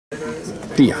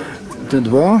Pia, the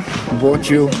draw brought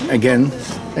you again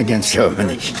against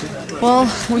Germany. Well,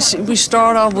 we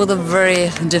start off with a very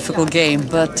difficult game,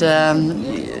 but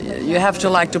you have to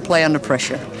like to play under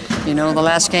pressure. You know, the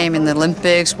last game in the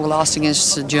Olympics we lost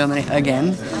against Germany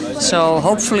again. So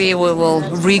hopefully we will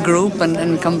regroup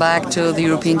and come back to the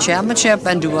European Championship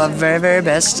and do our very, very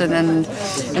best and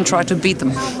try to beat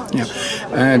them.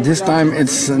 Yeah. This time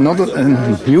it's not a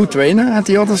new trainer at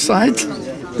the other side.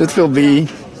 That will be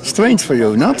strange for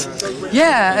you, not?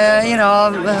 Yeah,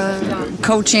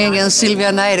 coaching against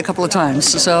Sylvia Knight a couple of times.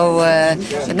 So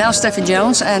now Steffi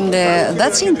Jones, and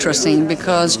that's interesting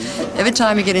because every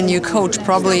time you get a new coach,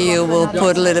 probably you will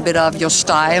put a little bit of your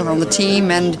style on the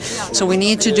team, and so we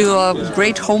need to do a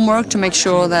great homework to make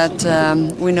sure that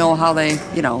we know how they,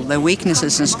 their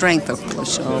weaknesses and strengths, of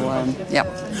course. So yeah.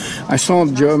 I saw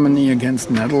Germany against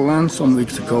Netherlands some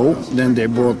weeks ago. Then they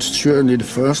brought surely the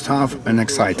first half an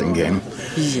exciting game.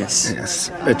 Yes. Yes.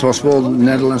 It was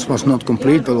Netherlands was not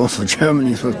complete, but also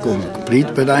Germany was complete.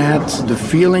 But I had the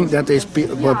feeling that they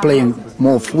were playing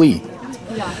more free.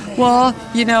 Well,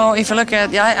 if you look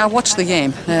at, I watched the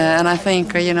game, and I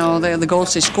think, the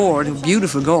goals they scored,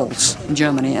 beautiful goals in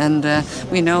Germany, and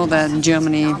we know that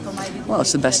Germany, well,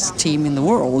 it's the best team in the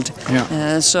world.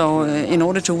 Yeah. So in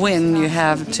order to win, you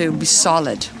have to be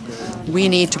solid. We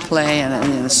need to play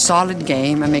a solid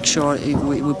game and make sure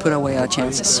we put away our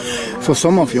chances. For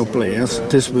some of your players,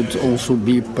 this would also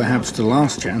be perhaps the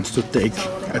last chance to take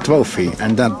a trophy,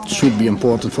 and that should be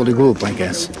important for the group, I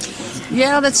guess.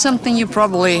 Yeah, that's something you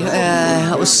probably,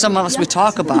 some of us we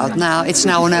talk about now. It's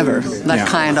now or never, that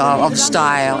kind of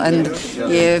style. And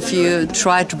if you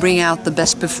try to bring out the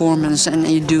best performance and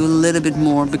you do a little bit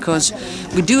more, because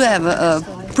we do have a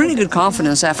pretty good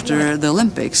confidence after the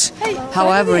Olympics.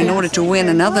 However, in order to win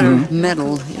another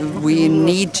medal, we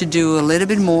need to do a little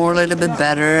bit more, a little bit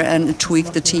better, and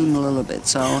tweak the team a little bit.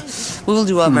 So we will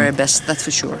do our very best, that's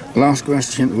for sure. Last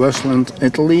question, Rusland,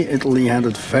 Italy. Italy had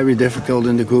it very difficult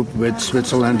in the group with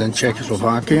Switzerland and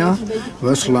Czechoslovakia.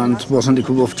 Rusland was in the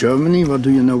group of Germany. What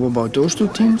do you know about those two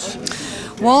teams?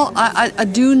 Well, I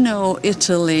do know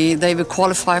Italy. They've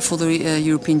qualified for the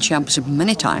European Championship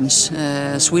many times.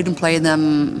 Sweden played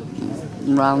them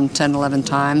around 10, 11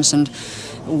 times and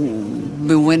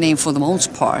been winning for the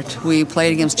most part. We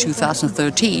played against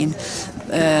 2013.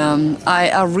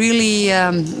 I really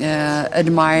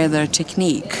admire their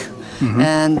technique.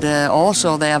 And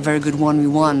also they are very good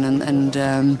 1v1 and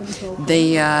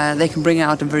they can bring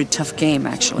out a very tough game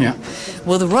actually. Yeah.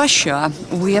 With Russia,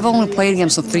 we have only played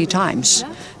against them 3 times.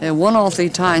 Won all 3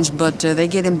 times, but they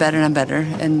get in better and better.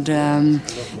 And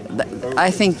I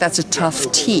think that's a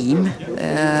tough team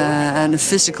and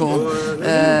physical.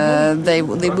 They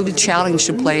will be challenged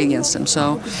to play against them.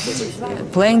 So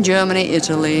playing Germany,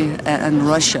 Italy, and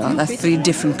Russia, that's 3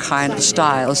 different kind of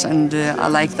styles, and I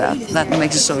like that. That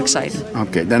makes it so exciting.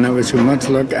 Okay, then I wish you much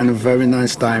luck and a very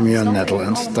nice time here in the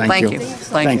Netherlands. Thank you.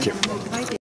 Thank you.